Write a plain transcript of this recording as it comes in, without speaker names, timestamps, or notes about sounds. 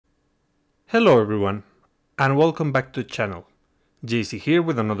Hello everyone, and welcome back to the channel. JC here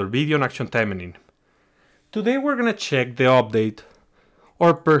with another video on Action Taimanin. Today we're gonna check the update,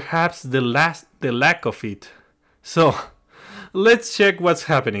 or perhaps the lack of it. So let's check what's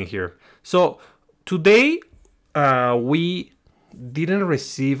happening here. So today we didn't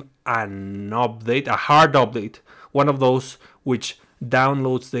receive an update, a hard update, one of those which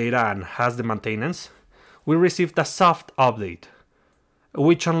downloads data and has the maintenance. We received a soft update,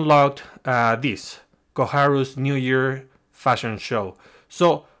 which unlocked this Koharu's New Year fashion show.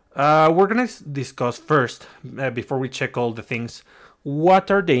 So we're gonna discuss first, before we check all the things, what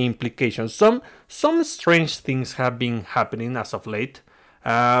are the implications. Some strange things have been happening as of late.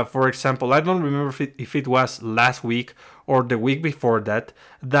 For example, I don't remember if it was last week or the week before that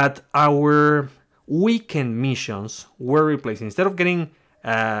our weekend missions were replaced. Instead of getting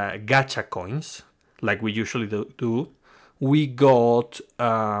gacha coins like we usually do, we got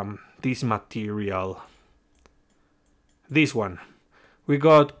this material. This one. We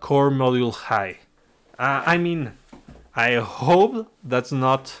got core module high. I hope that's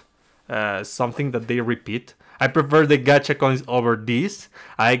not something that they repeat. I prefer the gacha coins over this.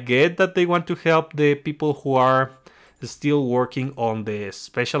 I get that they want to help the people who are still working on the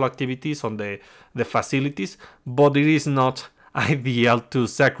special activities, on the facilities, but it is not ideal to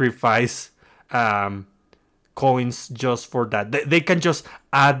sacrifice coins just for that. They can just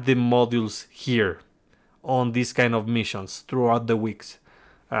add the modules here on these kind of missions throughout the weeks,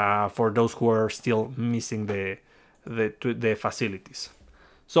 for those who are still missing the facilities.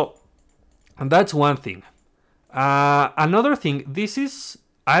 So, and that's one thing. Another thing,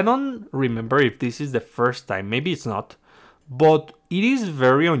 I don't remember if this is the first time, maybe it's not, but it is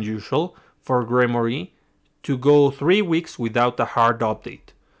very unusual for Gremory to go 3 weeks without a hard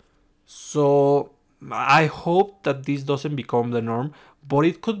update. So I hope that this doesn't become the norm, but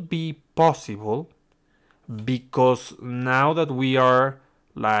it could be possible because now that we are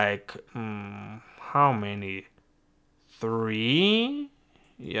like, how many? 3?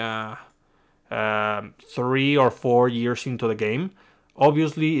 Yeah. 3 or 4 years into the game.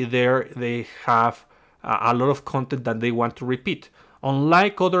 Obviously, they have a lot of content that they want to repeat.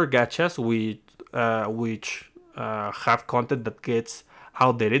 Unlike other gachas, which have content that gets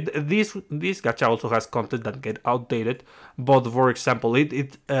outdated. This gacha also has content that get outdated, but for example,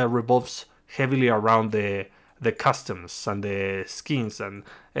 it revolves heavily around the customs and the skins and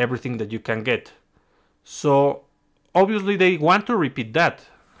everything that you can get. So obviously they want to repeat that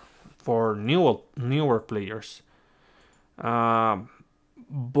for newer players.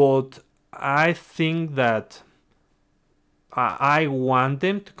 But I think that I want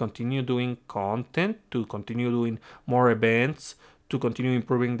them to continue doing content, to continue doing more events, to continue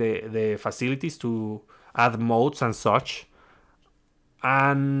improving the facilities, to add modes and such.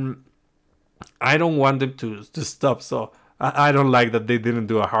 And I don't want them to stop, so I don't like that they didn't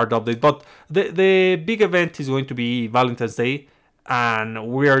do a hard update. But the big event is going to be Valentine's Day, and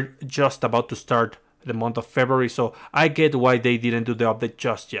we're just about to start the month of February, so I get why they didn't do the update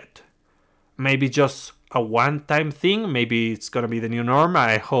just yet. Maybe just a one-time thing, maybe it's gonna be the new norm.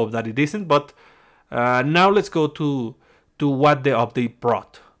 I hope that it isn't, but now let's go to what the update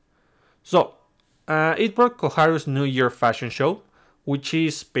brought. So it brought Koharu's New Year fashion show, which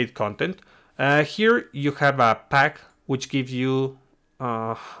is paid content. Here you have a pack which gives you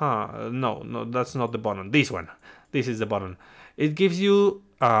no, that's not the button. This is the button. It gives you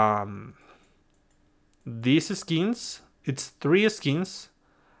these skins. It's 3 skins,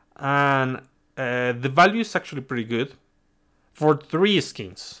 and the value is actually pretty good for 3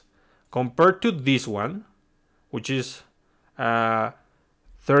 skins compared to this one, which is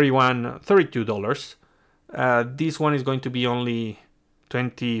 $32. This one is going to be only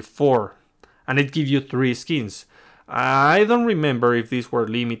 $24, and it gives you 3 skins. I don't remember if these were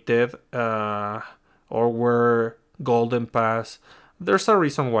limited or were golden pass. There's a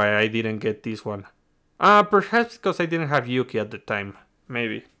reason why I didn't get this one. Perhaps because I didn't have Yuki at the time.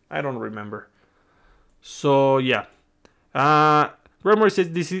 Maybe. I don't remember. So yeah. Gremory says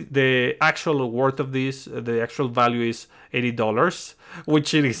this is the actual worth of this. The actual value is $80,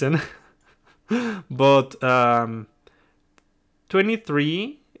 which it isn't. But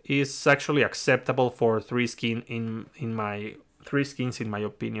 23 is actually acceptable for 3 skins in my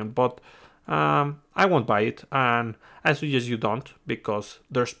opinion. But I won't buy it, and I suggest you don't, because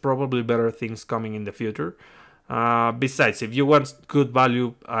there's probably better things coming in the future. Besides, if you want good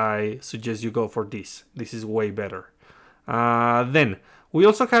value, I suggest you go for this. This is way better. Then we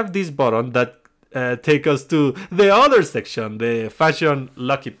also have this button that take us to the other section, the fashion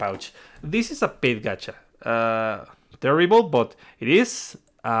lucky pouch. This is a paid gacha. Terrible, but it is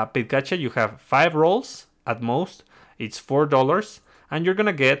paid gacha, you have 5 rolls at most. It's $4, and you're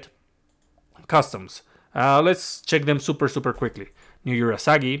gonna get customs. Let's check them super quickly. New Year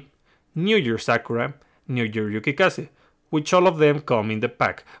Asagi, New Year Sakura, New Year Yukikaze, which all of them come in the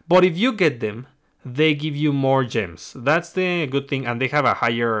pack. But if you get them, they give you more gems. That's the good thing, and they have a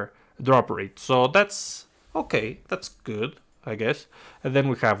higher drop rate. So that's okay. That's good, I guess. And then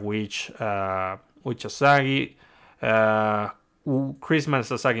we have Witch Asagi, Christmas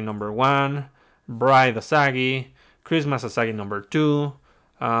Asagi number 1, Bride Asagi, Christmas Asagi number 2,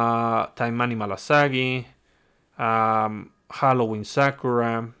 Taimanin Asagi, Halloween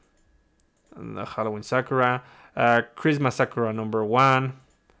Sakura, Christmas Sakura number 1,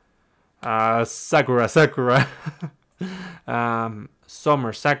 Sakura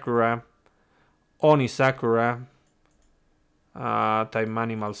Summer Sakura, Oni Sakura,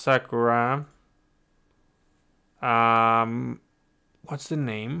 Taimanin Sakura, what's the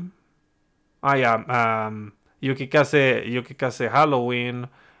name? Yukikaze Halloween,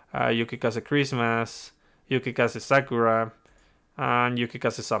 Yukikaze Christmas, Yukikaze Sakura, and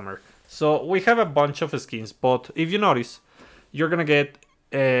Yukikaze Summer. So we have a bunch of skins, but if you notice, you're gonna get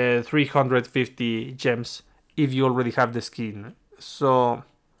 350 gems if you already have the skin. So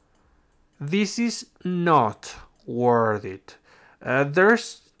this is not worth it.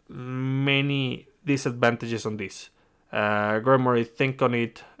 There's many disadvantages on this. Gremory, think on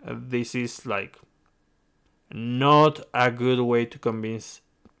it. This is like not a good way to convince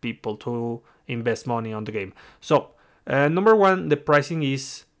people to invest money on the game. So number 1, the pricing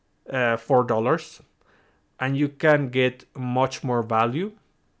is $4, and you can get much more value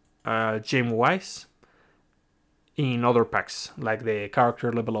gem wise in other packs, like the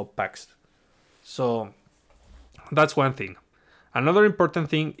character level up packs. So that's one thing. Another important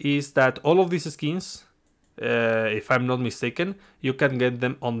thing is that all of these skins, if I'm not mistaken, you can get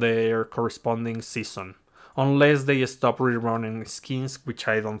them on their corresponding season, unless they stop rerunning skins, which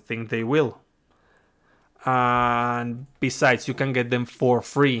I don't think they will. And besides, you can get them for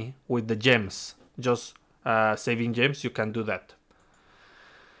free with the gems. Just saving gems, you can do that.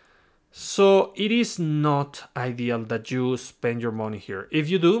 So it is not ideal that you spend your money here. If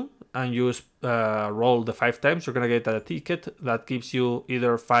you do, and you roll the 5 times, you're gonna get a ticket that gives you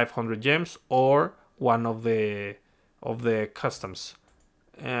either 500 gems or one of the customs.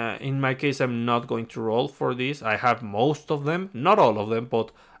 In my case, I'm not going to roll for this. I have most of them, not all of them,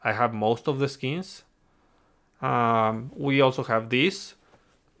 but I have most of the skins. We also have this.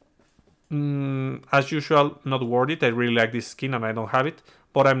 As usual, not worth it. I really like this skin and I don't have it,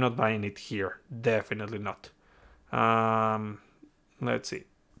 but I'm not buying it here. Definitely not. Let's see.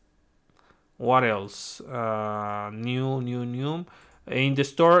 What else? New. In the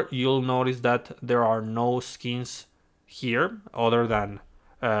store, you'll notice that there are no skins here other than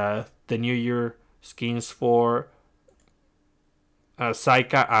the New Year skins for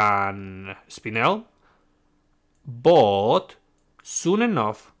Saika and Spinel. But soon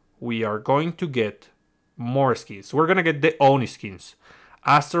enough, we are going to get more skins. We're going to get the Oni skins.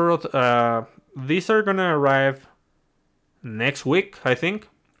 Astaroth, these are going to arrive next week, I think.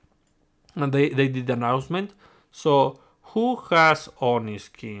 And they did the announcement. So who has Oni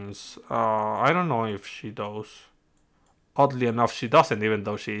skins? I don't know if she does. Oddly enough, she doesn't, even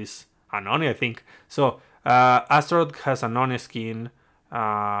though she's an Oni, I think. So Astaroth has an Oni skin.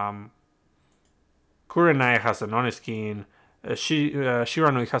 Kurenai has an Oni skin.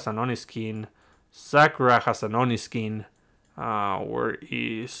 Shiranui has an Oni skin. Sakura has an Oni skin. Where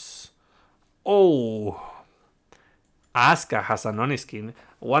is... Oh... Asuka has an Oni skin.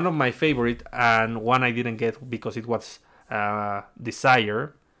 One of my favorite, and one I didn't get because it was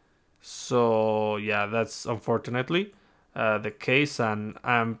Desire. So yeah, that's unfortunately the case, and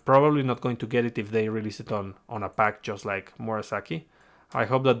I'm probably not going to get it if they release it on a pack just like Murasaki. I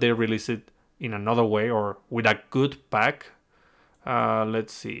hope that they release it in another way or with a good pack.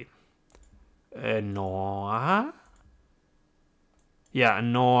 Let's see. Noah? Yeah,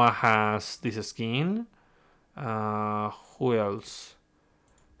 Noah has this skin. Who else?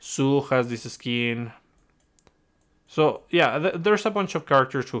 Sue has this skin. So yeah, there's a bunch of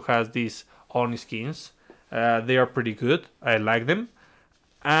characters who has these Oni skins. They are pretty good. I like them.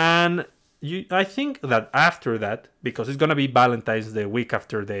 And I think that after that, because it's gonna be Valentine's the week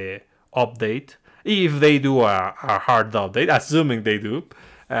after the update, if they do a hard update, assuming they do,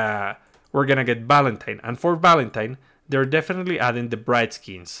 we're gonna get Valentine. And for Valentine, they're definitely adding the bright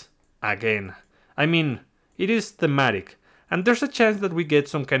skins again. I mean, it is thematic, and there's a chance that we get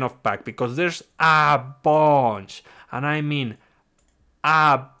some kind of pack because there's a bunch, and I mean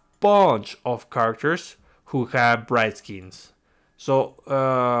a bunch of characters who have bright skins. So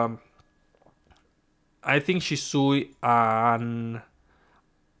I think Shisui and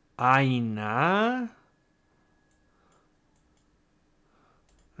Aina.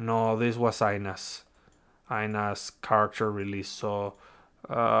 No, this was Aina's character release. So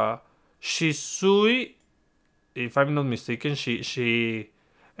Shisui, if I'm not mistaken, she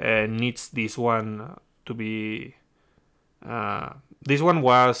needs this one to be. This one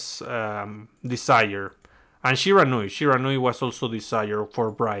was Desire, and Shiranui was also Desire for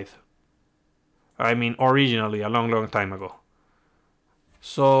Bride. I mean, originally a long time ago.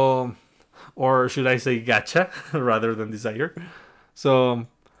 So, or should I say Gacha rather than Desire? So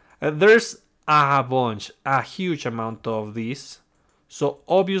there's a huge amount of these. So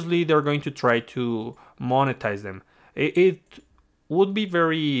obviously they're going to try to monetize them. It would be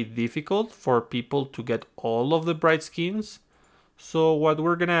very difficult for people to get all of the bright skins. So what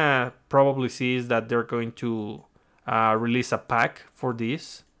we're gonna probably see is that they're going to release a pack for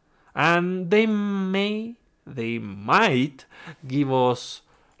this, and they might give us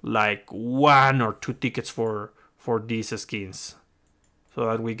like 1 or 2 tickets for these skins, so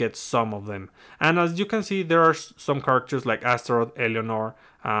that we get some of them. And as you can see, there are some characters like Astaroth, Eleanor,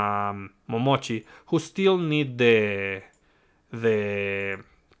 Momochi, who still need their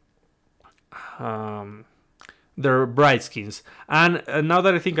bright skins. And now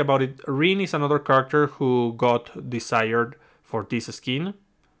that I think about it, Rin is another character who got desired for this skin.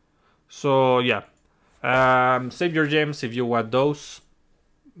 So yeah, save your gems if you want those,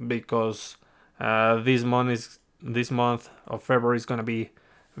 because this month of February is gonna be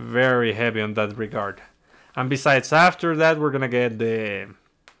very heavy on that regard. And besides, after that, we're gonna get the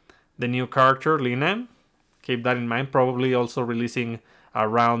new character Lina. Keep that in mind. Probably also releasing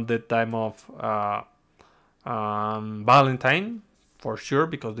around the time of Valentine for sure,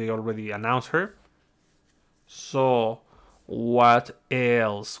 because they already announced her. So what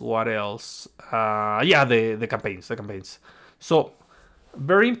else? Yeah, the campaigns. So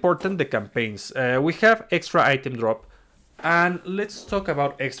very important, the campaigns. We have extra item drop, and let's talk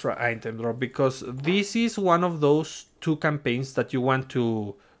about extra item drop, because this is one of those 2 campaigns that you want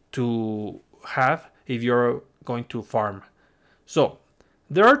to have if you're going to farm. So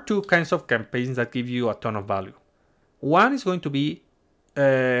there are 2 kinds of campaigns that give you a ton of value. One is going to be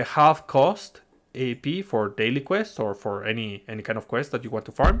half cost AP for daily quests or for any kind of quest that you want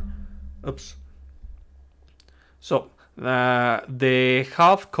to farm. Oops. So the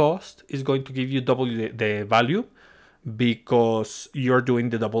half cost is going to give you double the value, because you're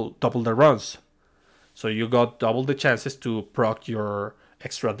doing the double the runs. So you got double the chances to proc your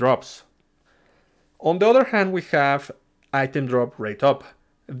extra drops. On the other hand, we have item drop rate up.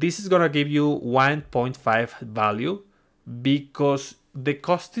 This is gonna give you 1.5 value, because the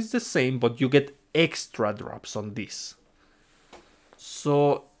cost is the same, but you get extra drops on this.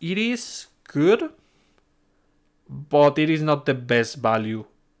 So it is good, but it is not the best value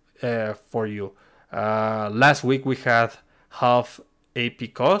for you. Last week we had half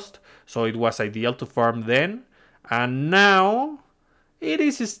AP cost, so it was ideal to farm then, and now it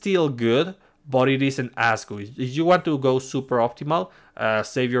is still good, but it isn't as good. If you want to go super optimal,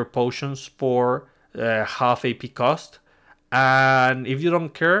 save your potions for half AP cost, and if you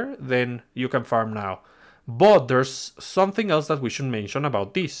don't care, then you can farm now. But there's something else that we should mention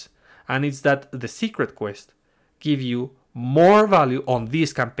about this, and it's that the secret quest give you more value on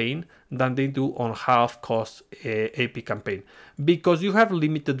this campaign than they do on half cost AP campaign, because you have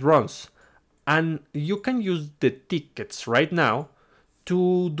limited runs, and you can use the tickets right now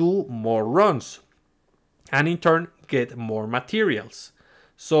to do more runs, and in turn get more materials.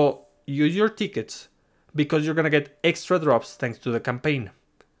 So use your tickets, because you're gonna get extra drops thanks to the campaign.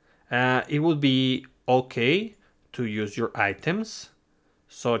 It would be okay to use your items,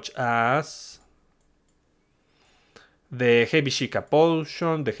 such as the Heavy Shika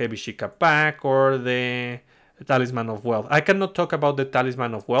potion, the Heavy Shika pack, or the Talisman of Wealth. I cannot talk about the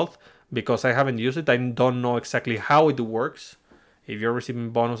Talisman of Wealth because I haven't used it. I don't know exactly how it works. If you're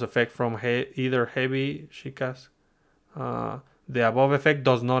receiving bonus effect from either Heavy Shikas, the above effect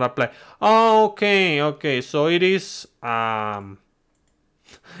does not apply. Oh, okay. So it is the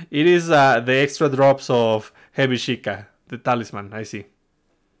extra drops of Heavy Shika, the Talisman. I see.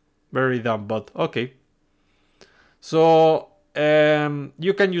 Very dumb, but okay. So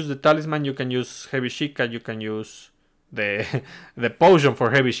you can use the Talisman, you can use Heavy Shika, you can use the potion for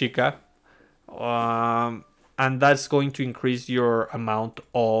Heavy Shika, and that's going to increase your amount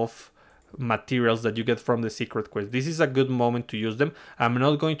of materials that you get from the secret quest. This is a good moment to use them. I'm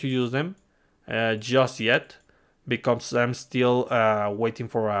not going to use them just yet, because I'm still waiting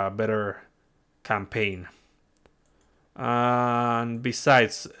for a better campaign. And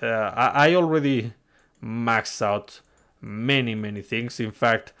besides, I already maxed out many things. In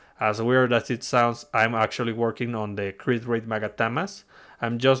fact, as weird as it sounds, I'm actually working on the crit rate Magatamas.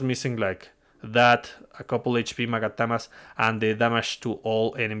 I'm just missing like that, a couple HP Magatamas, and the damage to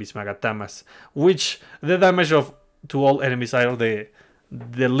all enemies Magatamas. Which the damage of to all enemies are the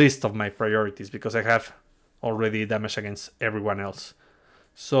least of my priorities, because I have already damage against everyone else.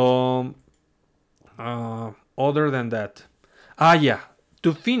 So other than that, yeah,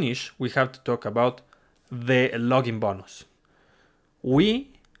 to finish, we have to talk about the login bonus.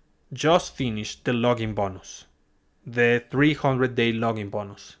 We just finished the login bonus, the 300-day login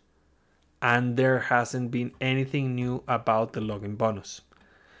bonus, and there hasn't been anything new about the login bonus.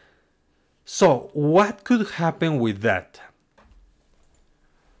 So, what could happen with that?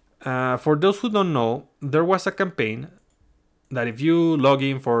 For those who don't know, there was a campaign that if you log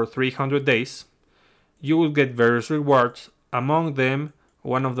in for 300 days, you will get various rewards. Among them,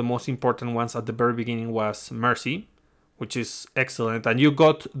 one of the most important ones at the very beginning was Mercy, which is excellent. And you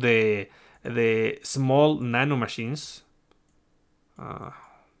got the small nano machines.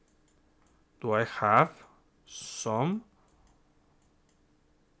 Do I have some?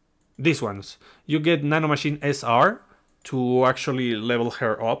 These ones. You get Nano Machine SR to actually level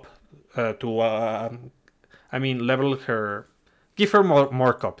her up. Level her. Give her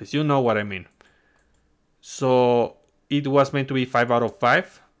more copies. You know what I mean. So it was meant to be 5 out of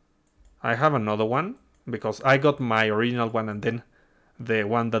 5. I have another one because I got my original one and then the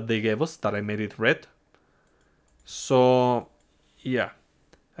one that they gave us that I made it red. So yeah.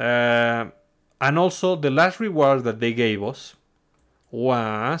 And also the last reward that they gave us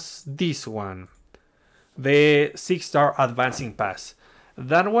was this one. The 6-star advancing pass.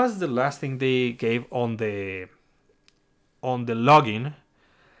 That was the last thing they gave on the login.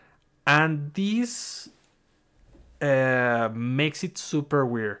 And this makes it super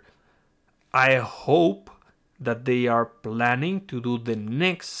weird. I hope that they are planning to do the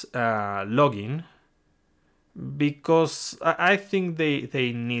next login, because I think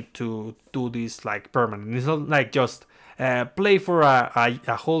they need to do this like permanent. It's not like just play for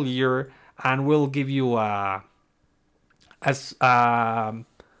a whole year and we'll give you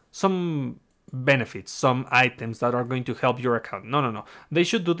some benefits, some items that are going to help your account. No. They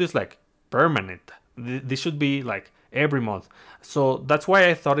should do this like permanent. This should be like every month. So that's why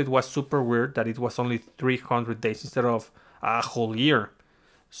I thought it was super weird that it was only 300 days instead of a whole year.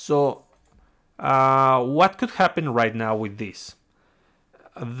 So what could happen right now with this?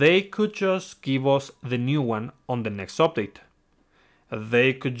 They could just give us the new one on the next update.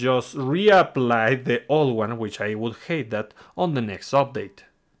 They could just reapply the old one, which I would hate that, on the next update.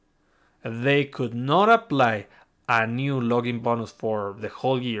 They could not apply a new login bonus for the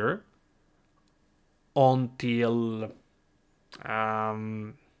whole year until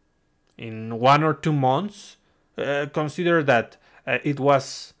in 1 or 2 months. Consider that it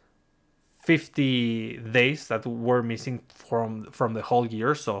was 50 days that were missing from the whole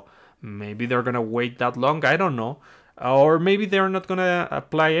year, so maybe they're gonna wait that long. I don't know. Or maybe they're not gonna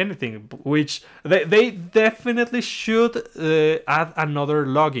apply anything, which they definitely should add another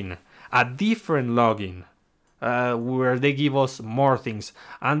login, a different login, where they give us more things,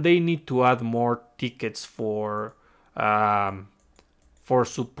 and they need to add more tickets for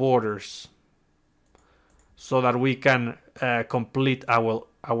supporters, so that we can complete our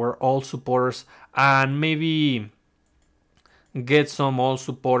all supporters, and maybe get some all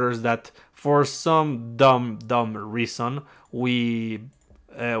supporters that for some dumb reason we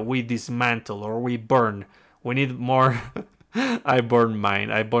dismantle or we burn. We need more. I burned mine.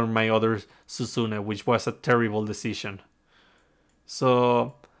 I burned my other Susune, which was a terrible decision.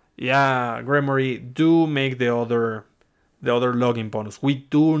 So yeah, Gremory, do make the other login bonus. We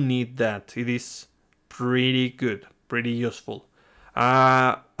do need that. It is pretty good, pretty useful.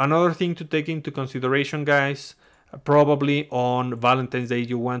 Another thing to take into consideration, guys, probably on Valentine's Day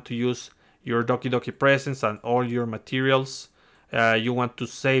you want to use your Doki Doki presents and all your materials. You want to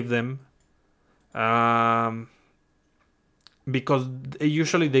save them, because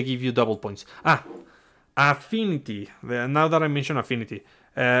usually they give you double points. Affinity. Now that I mention affinity,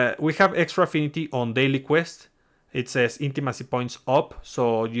 we have extra affinity on daily quest. It says intimacy points up,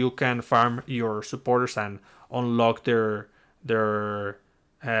 so you can farm your supporters and unlock their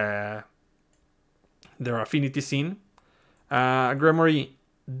affinity scene. Gremory,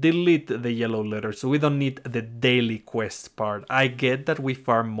 delete the yellow letters. So we don't need the daily quest part. I get that we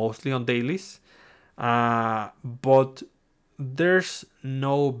farm mostly on dailies, but there's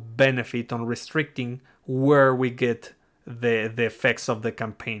no benefit on restricting where we get the effects of the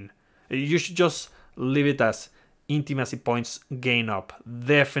campaign. You should just leave it as intimacy points gain up.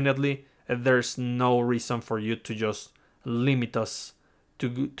 Definitely, there's no reason for you to just limit us to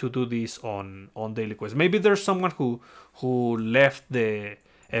do this on daily quests. Maybe there's someone who left the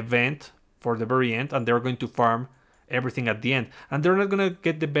event for the very end and they're going to farm everything at the end, and they're not going to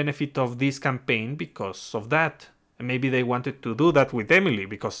get the benefit of this campaign because of that. And maybe they wanted to do that with Emily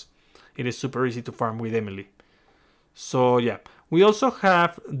because it is super easy to farm with Emily. So yeah, we also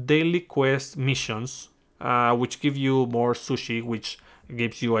have daily quest missions, which give you more sushi, which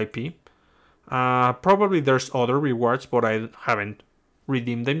gives you IP. Probably there's other rewards, but I haven't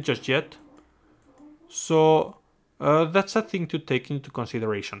redeemed them just yet. So that's a thing to take into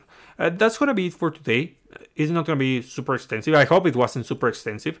consideration. That's gonna be it for today. It's not gonna be super extensive. I hope it wasn't super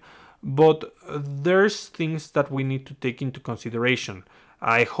extensive, but there's things that we need to take into consideration.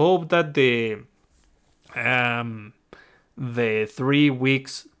 I hope that the 3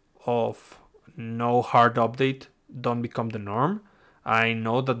 weeks of no hard update don't become the norm. I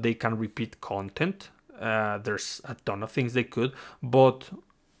know that they can repeat content. There's a ton of things they could, but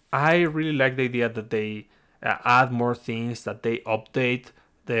I really like the idea that they add more things, that they update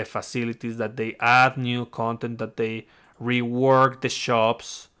the facilities, that they add new content, that they rework the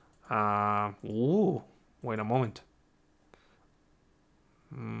shops. Wait a moment.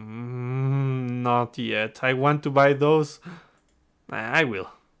 Not yet. I want to buy those. I will.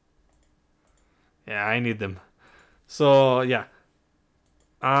 Yeah, I need them. So, yeah.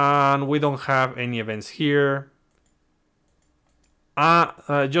 And we don't have any events here.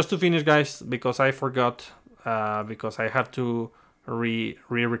 Just to finish, guys, because I forgot, because I have to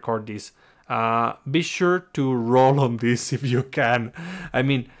re-record this. Be sure to roll on this if you can. I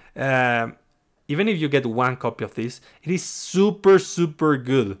mean, even if you get one copy of this, it is super, super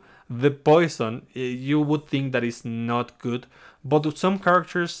good. The poison, you would think that is not good, but some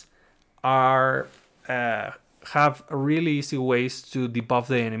characters are have really easy ways to debuff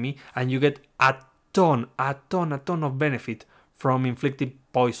the enemy, and you get a ton of benefit from inflicting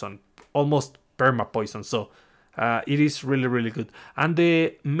poison, almost perma poison. So it is really, really good. And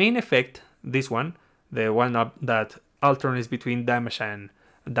the main effect, this one, the one that alternates between damage and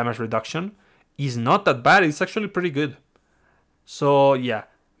damage reduction, is not that bad. It's actually pretty good. So yeah,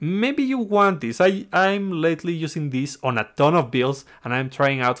 maybe you want this. I'm lately using this on a ton of builds, and I'm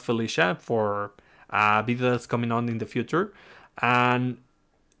trying out Felicia for a video that's coming on in the future, and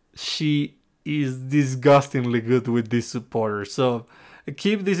she is disgustingly good with this supporter. So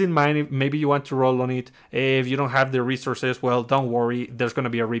keep this in mind. If maybe you want to roll on it. If you don't have the resources, well, don't worry. There's gonna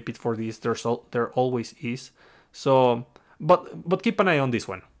be a repeat for this. There always is. So, but keep an eye on this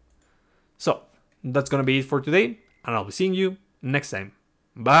one. So that's gonna be it for today, and I'll be seeing you next time.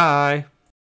 Bye.